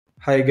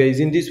Hi guys,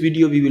 in this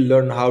video we will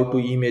learn how to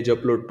image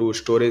upload to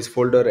storage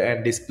folder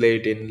and display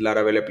it in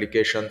Laravel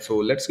application. So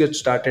let's get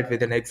started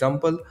with an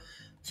example.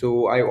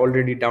 So I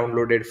already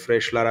downloaded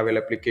fresh Laravel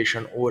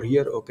application over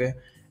here, okay,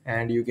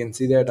 and you can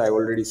see that I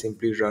already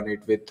simply run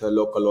it with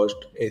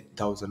localhost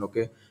 8000,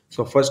 okay.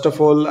 So first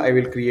of all I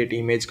will create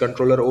image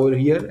controller over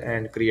here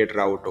and create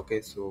route,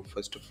 okay. So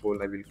first of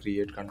all I will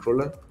create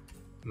controller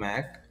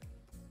Mac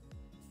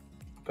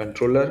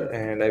controller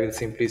and I will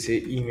simply say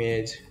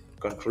image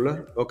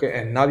controller, okay.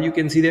 And now you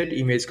can see that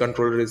image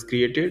controller is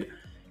created.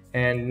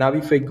 And now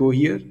if I go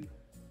here,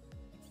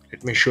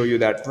 let me show you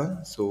that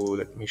one. So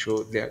let me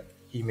show that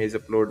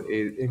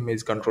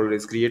image controller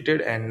is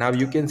created. And now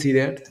you can see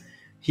that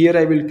here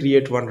I will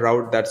create one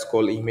route that's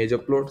called image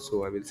upload.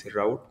 So I will say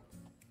route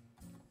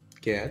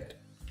get,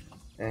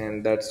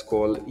 and that's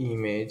called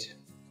image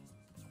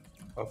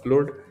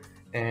upload.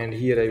 And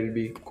here I will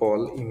be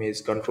call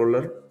image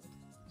controller.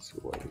 So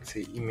I will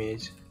say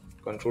image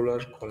controller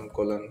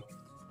colon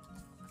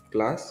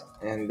class,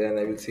 and then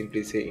I will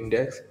simply say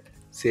index,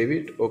 save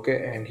it,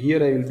 okay. And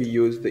here I will be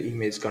use the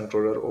image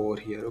controller over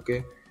here,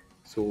 okay.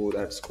 So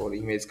that's called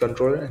image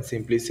controller and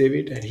simply save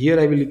it. And here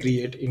I will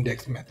create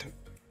index method,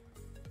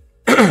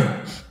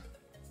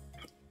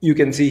 you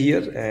can see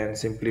here, and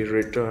simply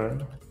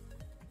return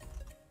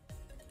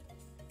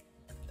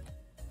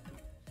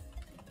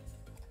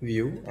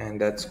view, and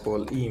that's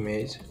called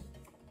image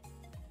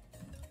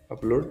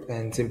upload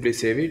and simply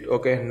save it,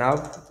 okay. And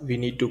now we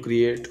need to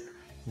create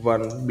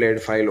one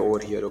blade file over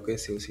here, okay.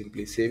 So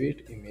simply save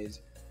it, image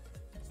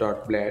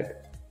dot blade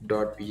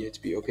dot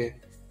php, okay,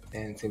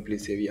 and simply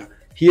save. Yeah,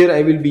 here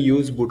I will be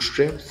use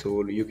bootstrap,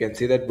 so you can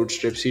see that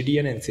bootstrap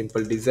cdn and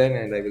simple design,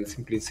 and I will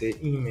simply say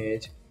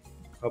image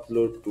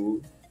upload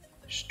to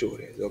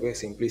storage, okay.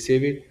 Simply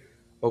save it,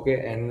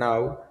 okay. And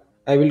now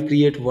I will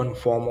create one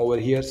form over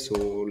here. So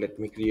let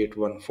me create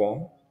one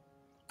form,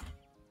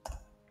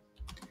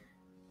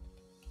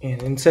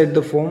 and inside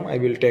the form I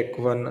will take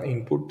one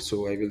input.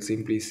 So I will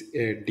simply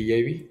add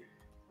div,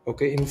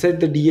 okay. Inside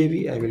the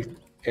div I will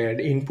add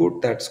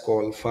input that's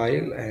called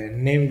file,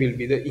 and name will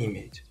be the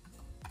image,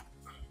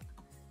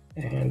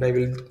 and I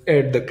will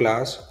add the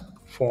class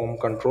form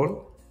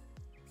control.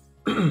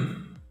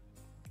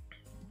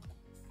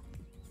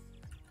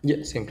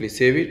 Yeah, simply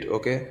save it,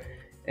 okay.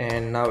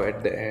 And now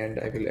at the end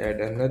I will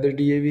add another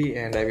div,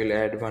 and I will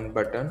add one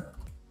button,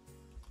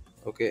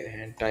 okay.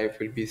 And type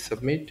will be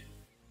submit,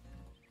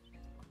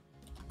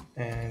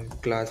 and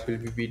class will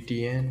be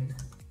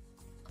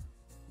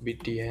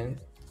btn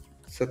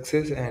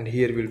success, and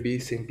here will be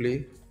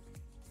simply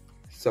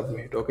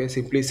submit, okay.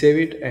 Simply save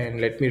it,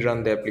 and let me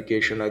run the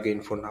application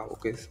again for now,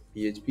 okay.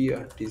 PHP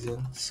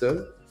artisan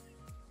serve,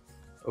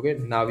 okay.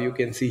 Now you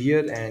can see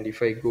here, and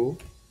if I go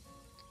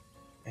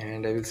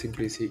and I will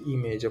simply say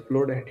image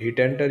upload and hit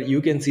enter,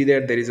 you can see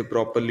that there is a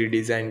properly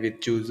designed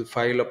with choose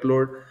file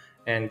upload,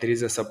 and there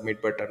is a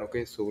submit button,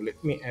 okay. So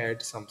let me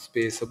add some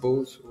space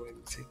above. So I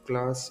will say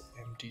class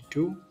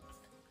empty2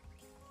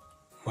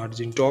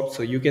 margin top,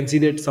 so you can see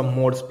that some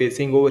more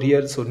spacing over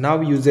here. So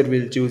now user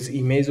will choose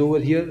image over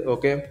here,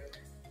 okay,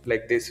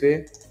 like this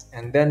way.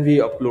 And then we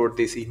upload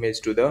this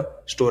image to the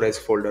storage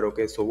folder,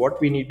 okay. So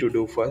what we need to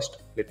do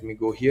first, let me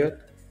go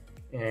here,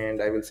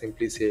 and I will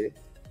simply say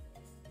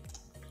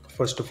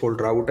first of all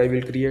route I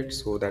will create.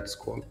 So that's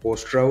called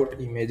post route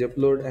image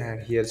upload,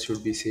 and here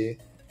should be say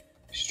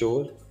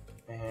store,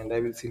 and I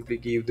will simply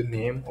give the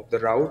name of the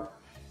route.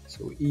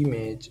 So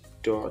image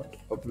dot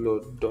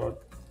upload dot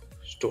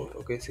store,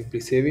 okay. Simply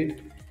save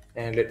it,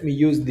 and let me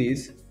use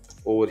this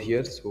over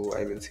here. So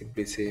I will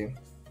simply say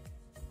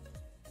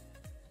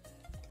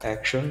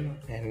action,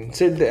 and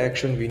inside the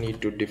action we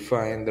need to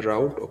define the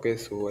route, okay.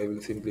 So I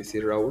will simply say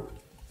route,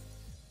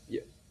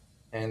 yeah.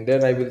 And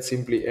then I will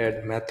simply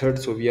add method.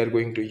 So we are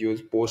going to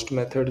use post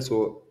method.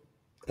 So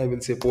I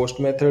will say post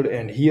method,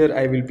 and here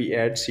I will be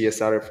add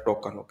csrf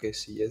token, okay.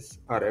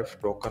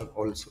 Csrf token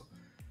also,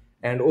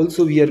 and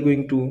also we are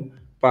going to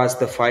pass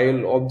the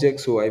file object.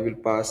 So I will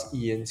pass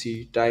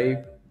enc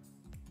type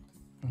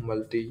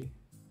multi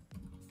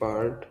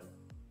part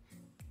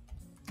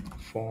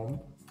form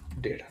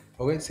data,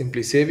 okay.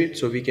 Simply save it,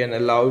 so we can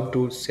allow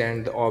to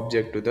send the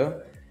object to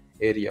the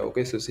area,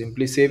 okay. So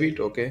simply save it,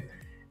 okay.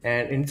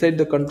 And inside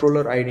the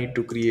controller I need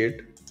to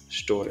create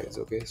storage,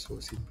 okay. So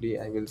simply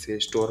I will say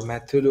store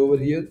method over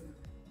here,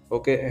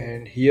 okay.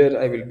 And here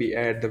I will be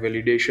add the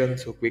validation,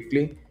 so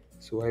quickly.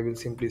 So I will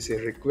simply say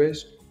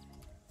request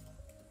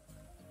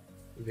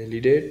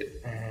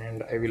validate,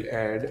 and I will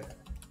add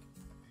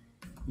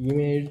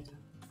image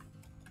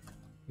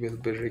will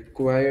be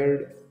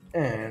required,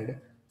 and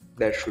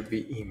that should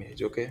be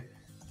image, okay.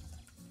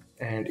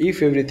 And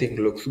if everything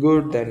looks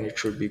good, then it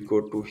should be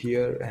go to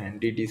here and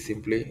dd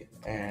simply,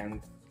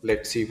 and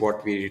let's see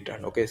what we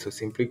return, okay. So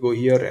simply go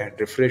here and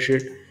refresh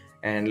it,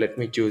 and let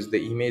me choose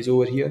the image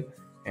over here,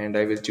 and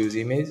I will choose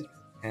image,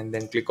 and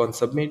then click on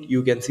submit.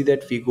 You can see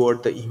that we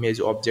got the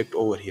image object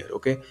over here,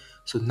 okay.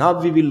 So now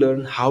we will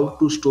learn how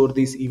to store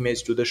this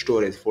image to the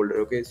storage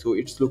folder, okay. So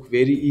it's look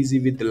very easy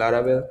with the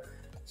Laravel.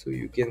 So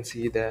you can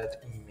see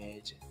that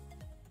image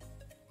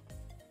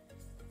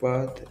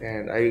path,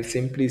 and I will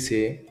simply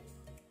say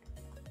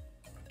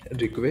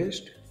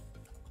request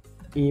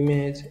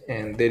image,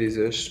 and there is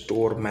a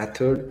store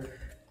method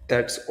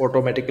that's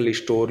automatically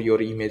store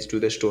your image to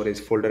the storage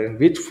folder, and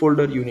which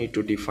folder you need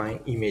to define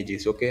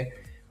images. Okay,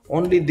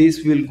 only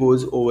this will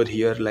goes over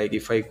here. Like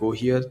if I go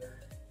here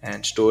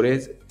and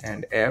storage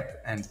and app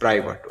and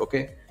private,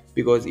 okay,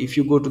 because if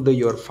you go to the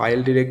your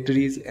file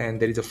directories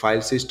and there is a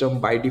file system,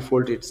 by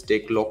default it's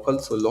take local.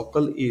 So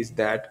local is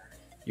that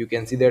you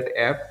can see that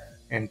app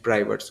and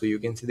private, so you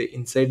can see the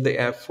inside the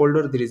app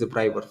folder there is a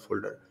private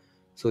folder,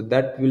 so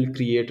that will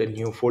create a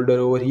new folder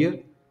over here.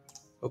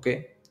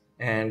 Okay,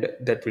 and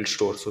that will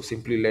store. So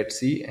simply let's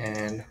see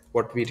and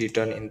what we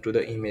return into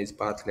the image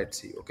path, let's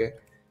see. Okay,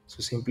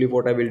 so simply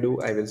what I will do,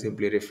 I will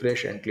simply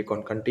refresh and click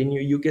on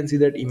continue. You can see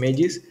that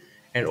images,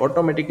 and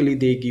automatically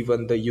they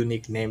given the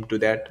unique name to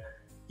that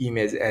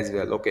image as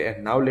well. Okay,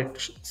 and now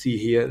let's see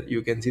here.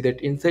 You can see that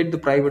inside the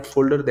private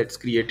folder that's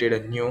created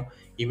a new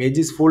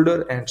images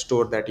folder and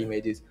store that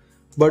images,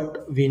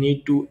 but we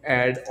need to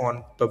add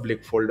on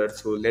public folder,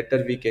 so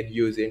later we can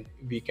use it,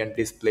 we can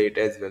display it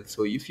as well.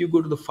 So if you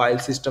go to the file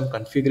system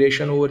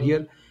configuration over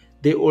here,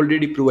 they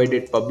already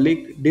provided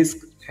public disk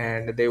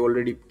and they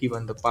already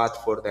given the path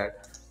for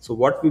that. So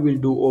what we will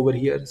do over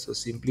here, so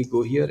simply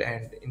go here,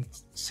 and in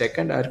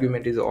second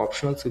argument is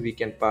optional, so we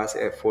can pass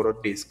a for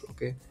a disk.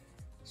 Okay,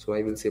 so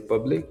I will say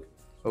public.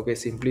 Okay,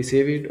 simply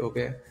save it.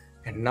 Okay,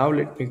 and now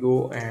let me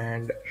go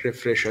and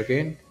refresh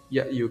again.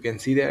 Yeah, you can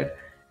see that.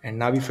 And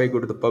now if I go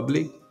to the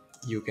public,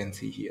 you can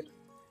see here,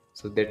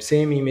 so that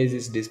same image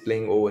is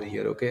displaying over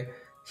here. Okay,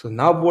 so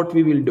now what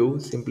we will do,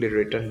 simply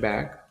return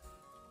back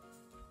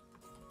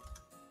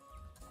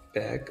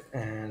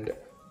and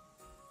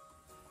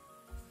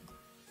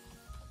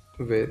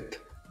with,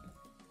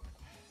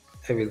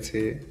 I will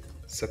say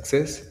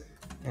success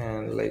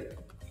and like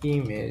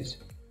image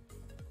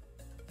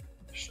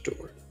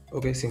stored.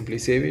 Okay, simply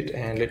save it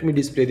and let me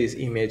display this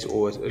image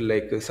over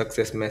like a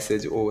success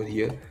message over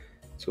here.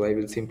 So I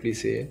will simply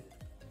say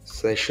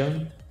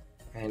session,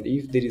 and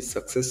if there is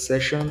success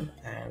session,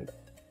 and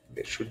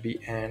there should be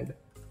and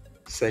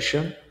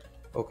session.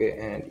 Okay,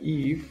 and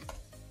if,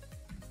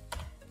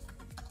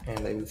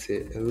 and I will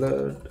say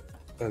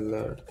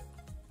alert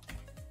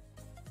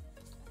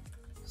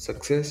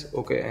success.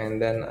 Okay, and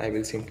then I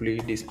will simply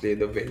display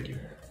the value.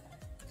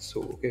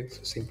 So okay,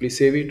 so simply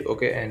save it.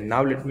 Okay, and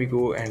now let me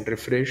go and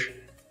refresh.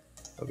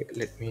 Okay,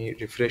 let me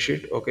refresh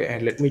it. Okay,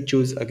 and let me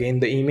choose again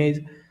the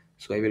image.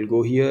 So I will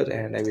go here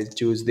and I will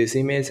choose this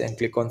image and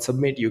click on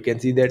submit. You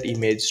can see that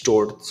image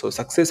stored, so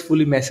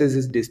successfully message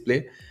is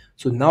displayed.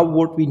 So now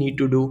what we need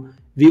to do,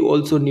 we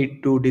also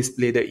need to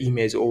display the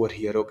image over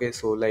here. Okay,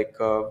 so like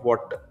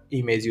what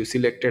image you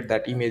selected,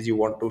 that image you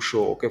want to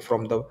show, okay,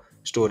 from the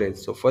storage.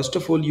 So first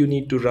of all you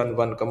need to run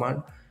one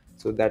command,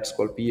 so that's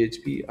called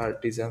php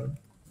artisan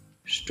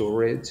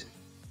storage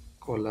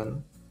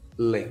colon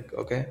link.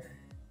 Okay,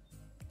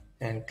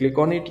 and click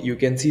on it. You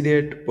can see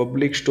that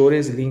public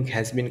storage link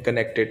has been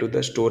connected to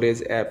the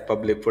storage app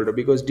public folder,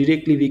 because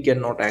directly we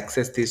cannot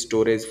access this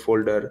storage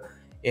folder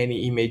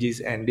any images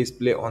and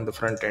display on the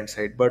front end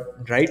side,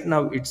 but right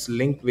now it's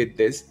linked with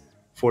this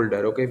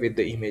folder. Okay, with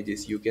the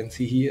images you can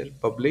see here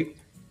public,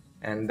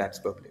 and that's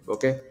public.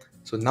 Okay,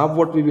 so now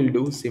what we will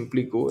do,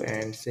 simply go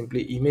and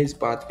simply image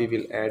path we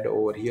will add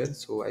over here.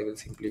 So I will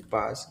simply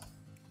pass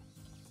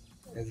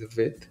as a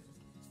width,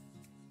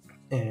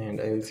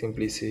 and I will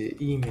simply say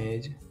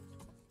image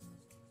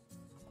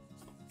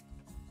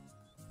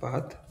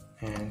path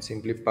and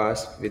simply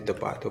pass with the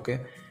path. Okay,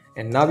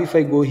 and now if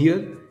I go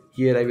here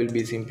I will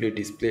be simply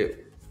display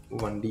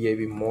one div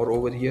more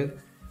over here,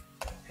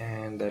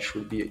 and that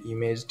should be an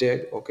image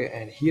tag. Okay,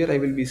 and here I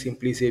will be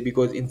simply say,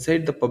 because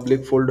inside the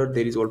public folder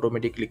there is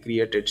automatically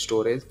created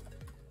storage,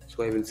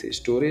 so I will say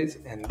storage,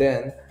 and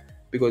then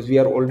because we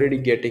are already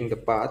getting the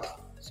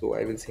path, so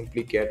I will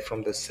simply get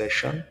from the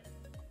session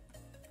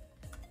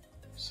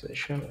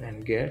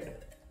and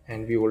get,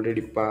 and we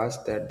already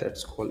passed that,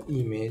 that's called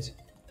image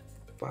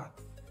path,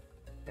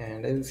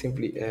 and I will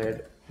simply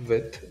add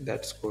width,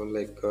 that's called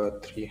like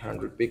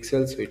 300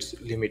 pixels, so it's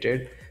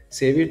limited.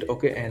 Save it.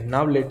 Okay, and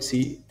now let's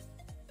see,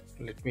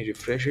 let me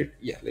refresh it.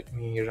 Yeah, let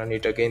me run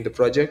it again, the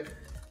project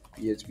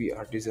php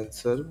artisan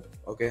serve.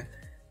 Okay,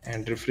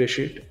 and refresh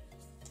it.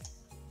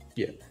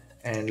 Yeah,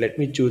 and let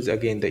me choose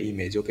again the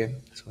image. Okay,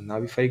 so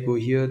now if I go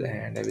here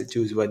and I will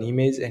choose one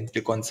image and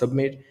click on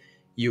submit,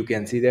 you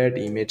can see that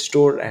image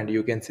stored, and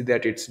you can see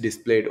that it's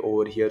displayed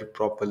over here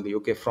properly.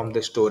 Okay, from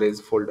the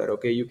storage folder.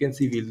 Okay, you can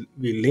see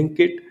we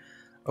link it.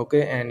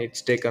 Okay, and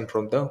it's taken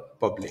from the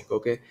public.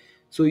 Okay,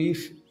 so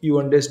if you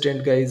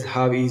understand guys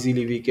how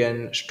easily we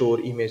can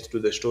store image to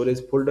the storage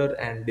folder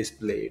and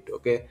display it.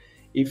 Okay,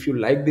 if you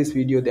like this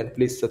video, then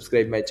please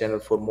subscribe my channel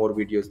for more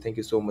videos. Thank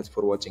you so much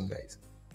for watching guys.